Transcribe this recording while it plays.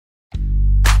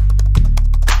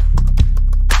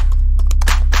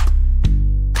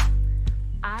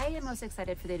most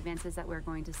excited for the advances that we're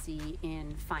going to see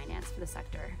in finance for the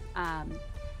sector,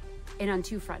 and on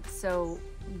two fronts. So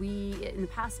in the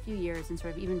past few years, and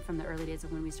sort of even from the early days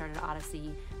of when we started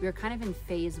Odyssey, we were kind of in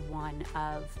phase one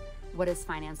of what does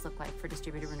finance look like for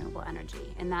distributed renewable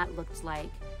energy. And that looked like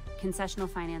concessional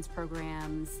finance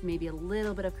programs, maybe a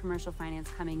little bit of commercial finance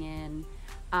coming in.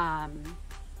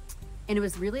 And it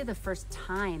was really the first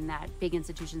time that big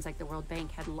institutions like the World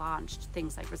Bank had launched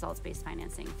things like results-based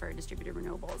financing for distributed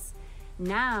renewables.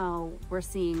 Now we're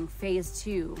seeing phase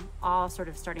two all sort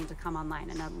of starting to come online,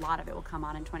 and a lot of it will come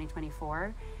on in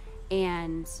 2024.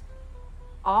 And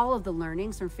all of the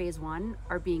learnings from phase one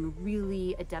are being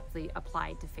really adeptly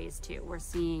applied to phase two. We're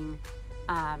seeing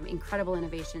incredible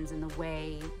innovations in the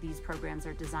way these programs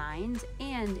are designed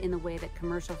and in the way that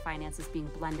commercial finance is being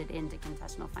blended into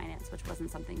concessional finance, which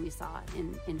wasn't something we saw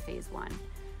in phase one.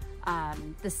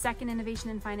 The second innovation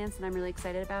in finance that I'm really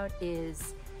excited about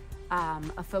is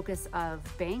a focus of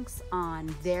banks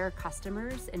on their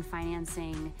customers and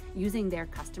financing, using their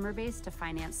customer base to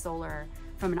finance solar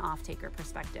from an off-taker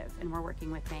perspective. And we're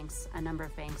working with banks, a number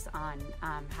of banks, on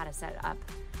how to set up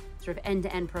sort of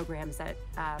end-to-end programs that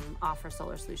offer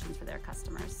solar solutions for their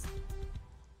customers.